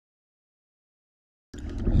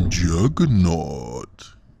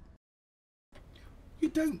Juggernaut. You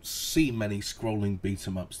don't see many scrolling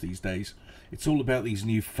beat-em-ups these days. It's all about these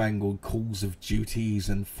newfangled Calls of Duties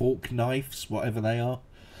and fork knives, whatever they are.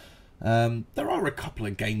 There are a couple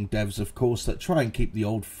of game devs, of course, that try and keep the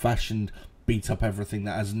old-fashioned beat-up-everything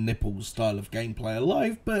that has nipples style of gameplay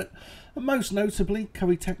alive, but most notably,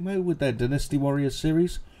 Koei Tecmo with their Dynasty Warriors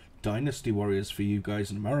series. Dynasty Warriors for you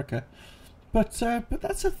guys in America. But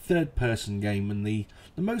that's a third-person game, and the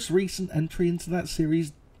most recent entry into that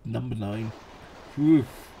series, number 9.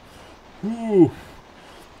 Oof. Oof.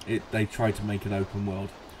 They try to make it open world.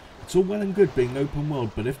 It's all well and good being open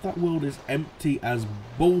world, but if that world is empty as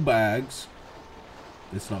ball bags,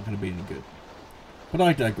 it's not going to be any good. But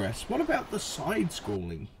I digress. What about the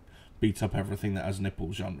side-scrolling beat up everything that has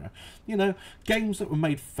nipples genre? You know, games that were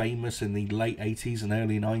made famous in the late 80s and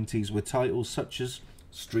early 90s with titles such as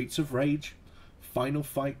Streets of Rage, Final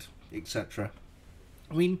Fight, etc.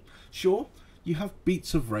 I mean, sure, you have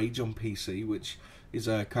Beats of Rage on PC, which is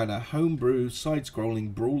a kind of homebrew,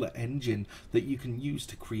 side-scrolling brawler engine that you can use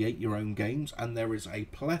to create your own games, and there is a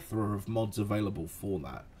plethora of mods available for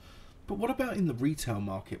that. But what about in the retail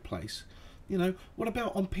marketplace? You know, what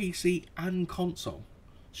about on PC and console?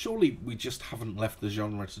 Surely we just haven't left the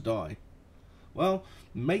genre to die. Well,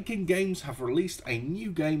 Making Games have released a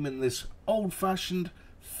new game in this old-fashioned,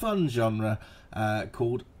 fun genre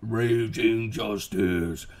called Raging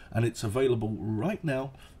Justice, and it's available right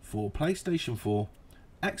now for PlayStation 4,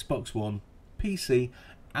 Xbox One, PC,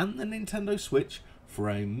 and the Nintendo Switch for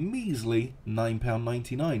a measly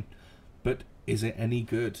 £9.99. But is it any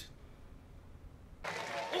good?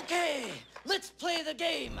 Okay, let's play the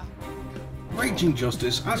game! Raging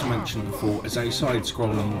Justice, as mentioned before, is a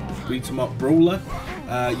side-scrolling beat-em-up brawler.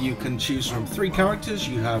 You can choose from 3 characters.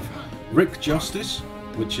 You have Rick Justice,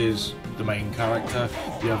 which is the main character.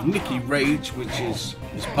 You have Nicky Rage, which is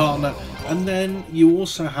his partner. And then you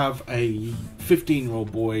also have a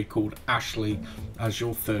 15-year-old boy called Ashley as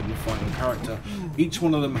your third and final character. Each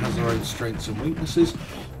one of them has their own strengths and weaknesses.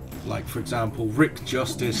 Like, for example, Rick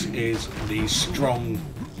Justice is the strong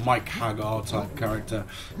Mike Hagar type character.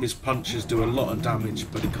 His punches do a lot of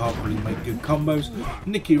damage, but he can't really make good combos.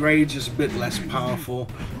 Nicky Rage is a bit less powerful,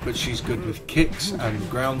 but she's good with kicks and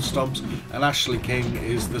ground stomps. And Ashley King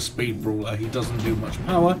is the speed brawler. He doesn't do much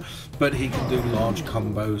power, but he can do large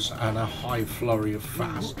combos and a high flurry of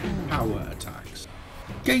fast power attacks.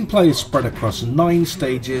 Gameplay is spread across 9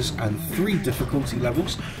 stages and 3 difficulty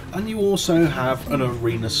levels, and you also have an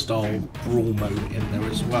arena-style brawl mode in there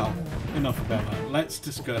as well. Enough about that. Let's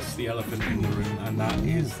discuss the elephant in the room, and that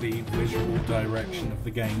is the visual direction of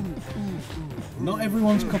the game. Not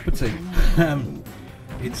everyone's cup of tea.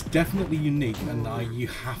 It's definitely unique, and you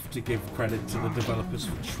have to give credit to the developers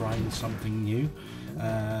for trying something new.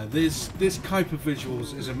 This type of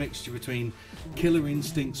visuals is a mixture between Killer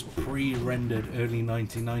Instinct's pre-rendered early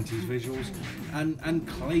 1990s visuals and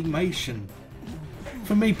claymation.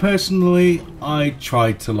 For me personally, I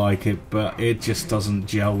tried to like it, but it just doesn't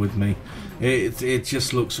gel with me. It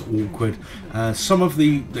just looks awkward. Some of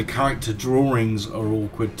the character drawings are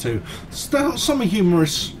awkward too. Some are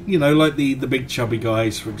humorous, you know, like the big chubby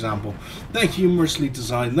guys, for example. They're humorously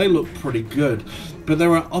designed, they look pretty good. But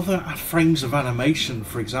there are other frames of animation,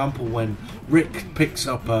 for example, when Rick picks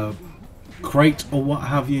up a crate or what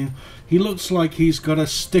have you, he looks like he's got a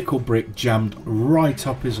stickle brick jammed right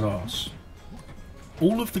up his arse.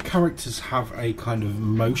 All of the characters have a kind of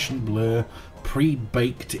motion blur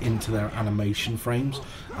pre-baked into their animation frames,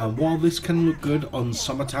 and while this can look good on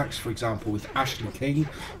some attacks, for example with Ashley King,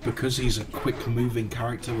 because he's a quick moving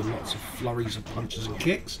character with lots of flurries of punches and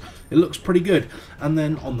kicks, it looks pretty good. And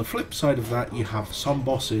then on the flip side of that, you have some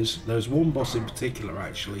bosses. There's one boss in particular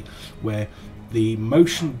actually where the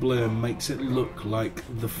motion blur makes it look like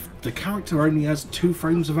the character only has 2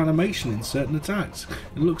 frames of animation in certain attacks.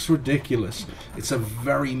 It looks ridiculous. It's a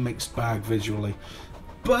very mixed bag visually.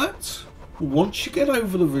 But once you get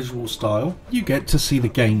over the visual style, you get to see the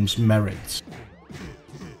game's merits.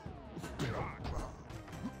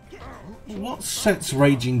 What sets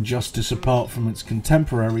Raging Justice apart from its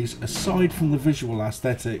contemporaries, aside from the visual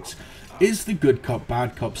aesthetics, is the good cop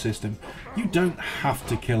bad cop system. You don't have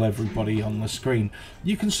to kill everybody on the screen.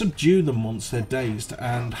 You can subdue them once they're dazed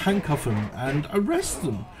and handcuff them and arrest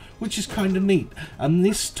them, which is kind of neat. And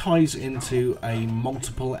this ties into a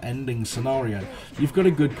multiple ending scenario. You've got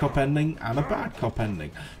a good cop ending and a bad cop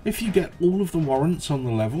ending. If you get all of the warrants on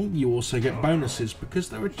the level, you also get bonuses because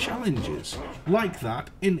there are challenges like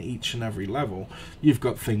that in each and every level. You've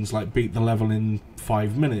got things like beat the level in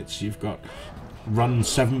 5 minutes. You've got run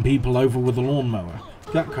 7 people over with a lawnmower.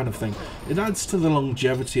 that kind of thing. It adds to the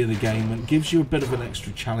longevity of the game and gives you a bit of an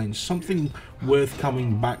extra challenge, something worth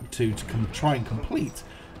coming back to try and complete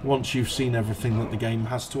once you've seen everything that the game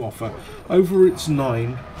has to offer over its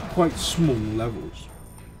 9 quite small levels.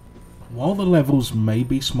 While the levels may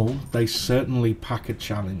be small, they certainly pack a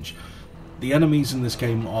challenge. The enemies in this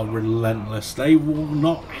game are relentless. They will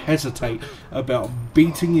not hesitate about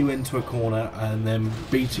beating you into a corner and then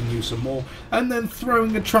beating you some more and then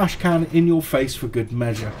throwing a trash can in your face for good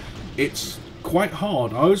measure. It's quite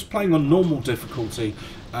hard. I was playing on normal difficulty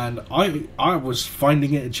and I was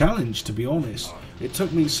finding it a challenge, to be honest. It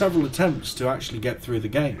took me several attempts to actually get through the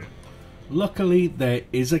game. Luckily, there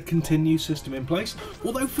is a continue system in place,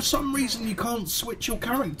 although for some reason you can't switch your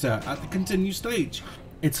character at the continue stage.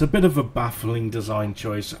 It's a bit of a baffling design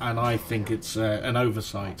choice, and I think it's an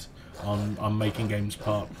oversight on Making Games'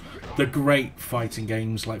 part. The great fighting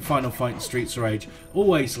games like Final Fight and Streets of Rage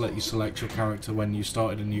always let you select your character when you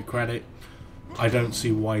started a new credit. I don't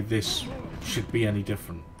see why this should be any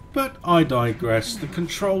different. But I digress. The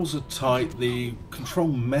controls are tight, the control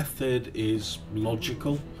method is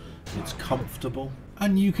logical, it's comfortable,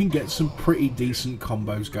 and you can get some pretty decent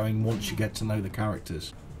combos going once you get to know the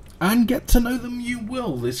characters. And get to know them you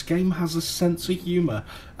will. This game has a sense of humour,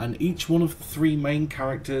 and each one of the 3 main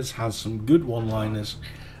characters has some good one-liners,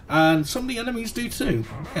 and some of the enemies do too.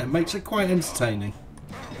 Yeah, it makes it quite entertaining.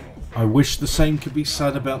 I wish the same could be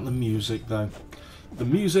said about the music though. The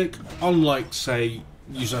music, unlike say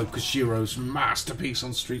Yuzo Koshiro's masterpiece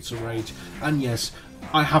on Streets of Rage, and yes,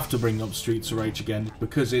 I have to bring up Streets of Rage again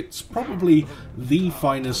because it's probably the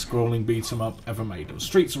finest scrolling beat 'em up ever made, or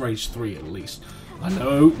Streets of Rage 3 at least. I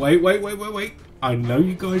know, wait. I know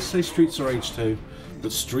you guys say Streets of Rage 2,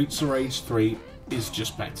 but Streets of Rage 3 is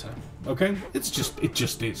just better. Okay? It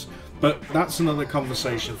just is. But that's another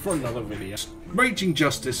conversation for another video. Raging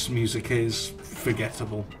Justice music is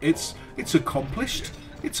forgettable. It's accomplished,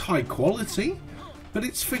 it's high quality, but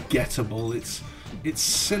it's forgettable. It's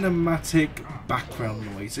cinematic background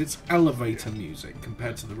noise, it's elevator music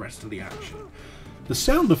compared to the rest of the action. The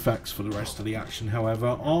sound effects for the rest of the action,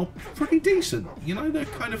 however, are pretty decent. You know, they're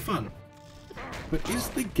kind of fun. But is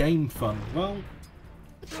the game fun? Well,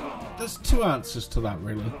 there's 2 answers to that,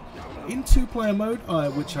 really. In 2-player mode,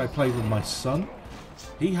 which I played with my son,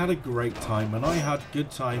 he had a great time, and I had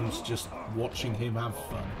good times just watching him have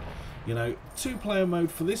fun. You know, 2-player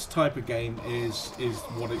mode for this type of game is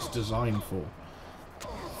what it's designed for.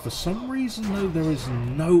 For some reason though, there is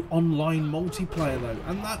no online multiplayer though,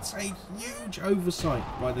 and that's a huge oversight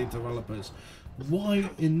by the developers. Why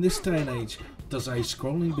in this day and age does a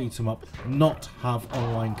scrolling beat 'em up not have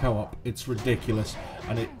online co-op? It's ridiculous,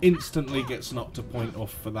 and it instantly gets knocked a point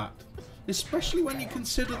off for that. Especially when you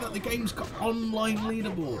consider that the game's got online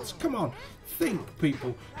leaderboards. Come on, think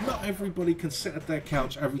people. Not everybody can sit at their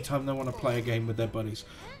couch every time they want to play a game with their buddies.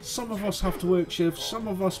 Some of us have to work shifts, some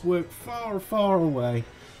of us work far, far away.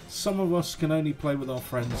 Some of us can only play with our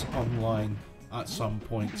friends online at some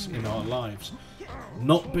points in our lives.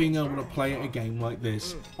 Not being able to play a game like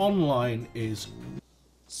this online is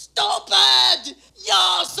Stupid!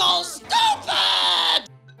 You're so stupid!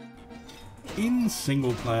 In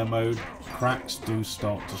single player mode, cracks do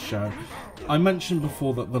start to show. I mentioned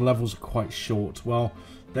before that the levels are quite short. Well,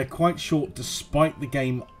 they're quite short despite the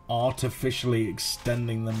game artificially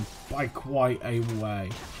extending them by quite a way.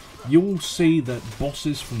 You'll see that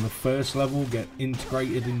bosses from the first level get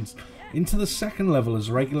integrated into the second level as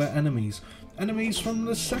regular enemies. Enemies from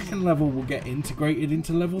the second level will get integrated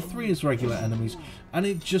into level 3 as regular enemies, and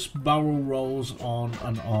it just barrel rolls on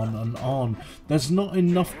and on and on. There's not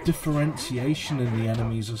enough differentiation in the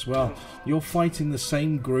enemies as well. You're fighting the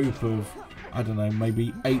same group of, I don't know,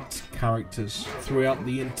 maybe 8 characters throughout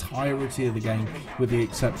the entirety of the game, with the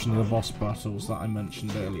exception of the boss battles that I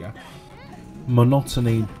mentioned earlier.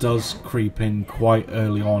 Monotony does creep in quite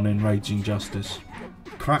early on in Raging Justice.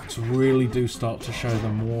 Cracks really do start to show the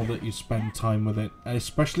more that you spend time with it,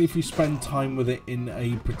 especially if you spend time with it in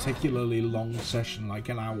a particularly long session, like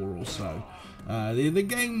an hour or so. The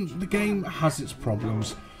game has its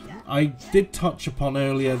problems. I did touch upon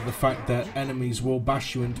earlier the fact that enemies will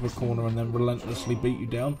bash you into a corner and then relentlessly beat you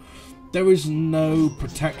down. There is no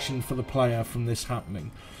protection for the player from this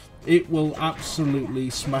happening. It will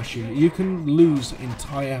absolutely smash you. You can lose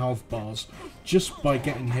entire health bars just by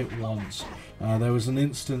getting hit once. There was an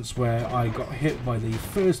instance where I got hit by the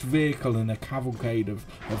first vehicle in a cavalcade of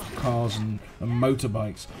cars and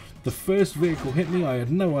motorbikes. The first vehicle hit me, I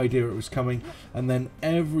had no idea it was coming, and then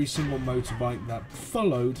every single motorbike that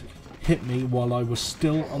followed hit me while I was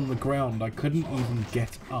still on the ground. I couldn't even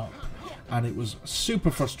get up, and it was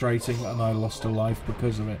super frustrating, and I lost a life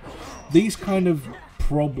because of it. These kind of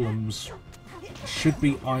problems should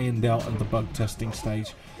be ironed out at the bug testing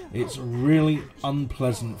stage. It's really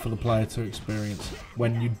unpleasant for the player to experience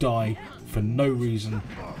when you die for no reason,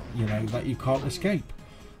 you know, that you can't escape.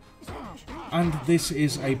 And this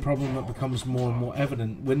is a problem that becomes more and more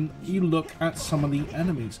evident when you look at some of the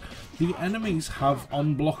enemies. The enemies have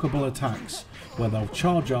unblockable attacks where they'll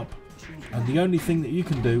charge up and the only thing that you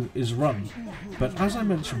can do is run. But as I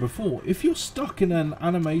mentioned before, if you're stuck in an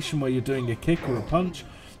animation where you're doing a kick or a punch,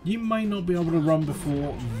 you may not be able to run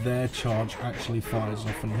before their charge actually fires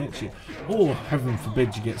off and hits you. Or, heaven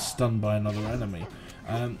forbid, you get stunned by another enemy.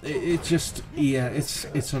 It just, yeah,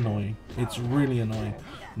 it's annoying. It's really annoying.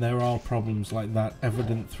 There are problems like that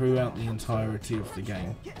evident throughout the entirety of the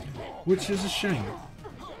game, which is a shame.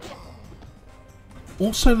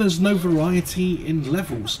 Also, there's no variety in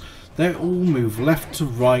levels. They all move left to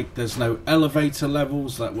right. There's no elevator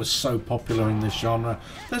levels that was so popular in this genre.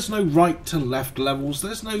 There's no right to left levels.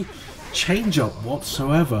 There's no change up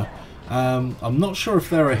whatsoever. I'm not sure if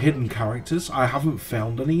there are hidden characters. I haven't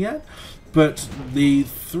found any yet. But the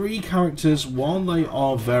 3 characters, while they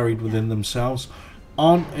are varied within themselves,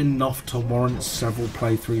 aren't enough to warrant several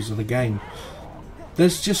playthroughs of the game.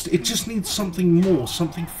 It just needs something more,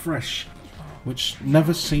 something fresh, which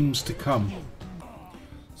never seems to come.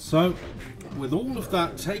 So, with all of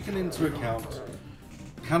that taken into account,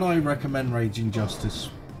 can I recommend Raging Justice?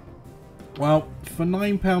 Well, for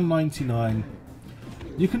 £9.99,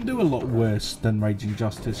 you can do a lot worse than Raging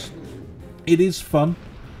Justice. It is fun,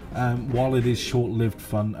 while it is short-lived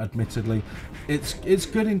fun, admittedly. It's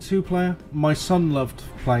good in 2-player. My son loved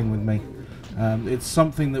playing with me. It's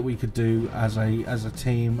something that we could do as a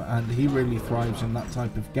team, and he really thrives in that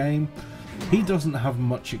type of game. He doesn't have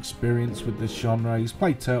much experience with this genre. He's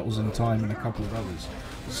played Turtles in Time and a couple of others.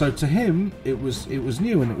 So to him, it was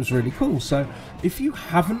new and it was really cool. So if you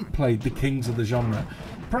haven't played the kings of the genre,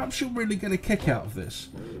 perhaps you'll really get a kick out of this.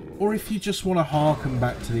 Or if you just want to harken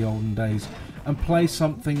back to the olden days and play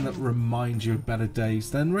something that reminds you of better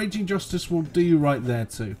days, then Raging Justice will do you right there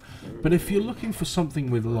too. But if you're looking for something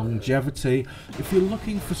with longevity, if you're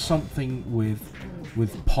looking for something with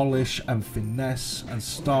polish and finesse and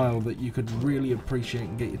style that you could really appreciate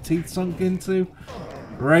and get your teeth sunk into,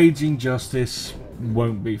 Raging Justice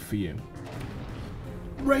won't be for you.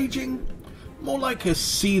 Raging? More like a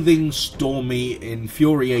seething, stormy,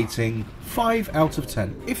 infuriating 5 out of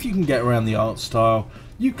 10. If you can get around the art style,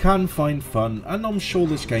 you can find fun, and I'm sure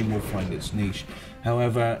this game will find its niche.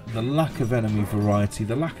 However, the lack of enemy variety,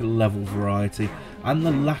 the lack of level variety, and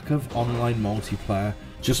the lack of online multiplayer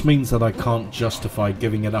just means that I can't justify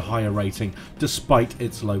giving it a higher rating despite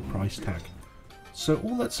its low price tag. So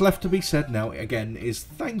all that's left to be said now, again, is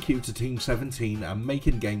thank you to Team 17 and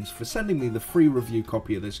Making Games for sending me the free review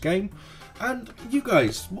copy of this game. And you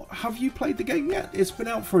guys, have you played the game yet? It's been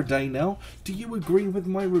out for a day now. Do you agree with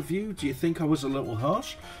my review? Do you think I was a little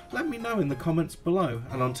harsh? Let me know in the comments below,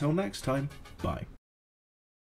 and until next time, bye.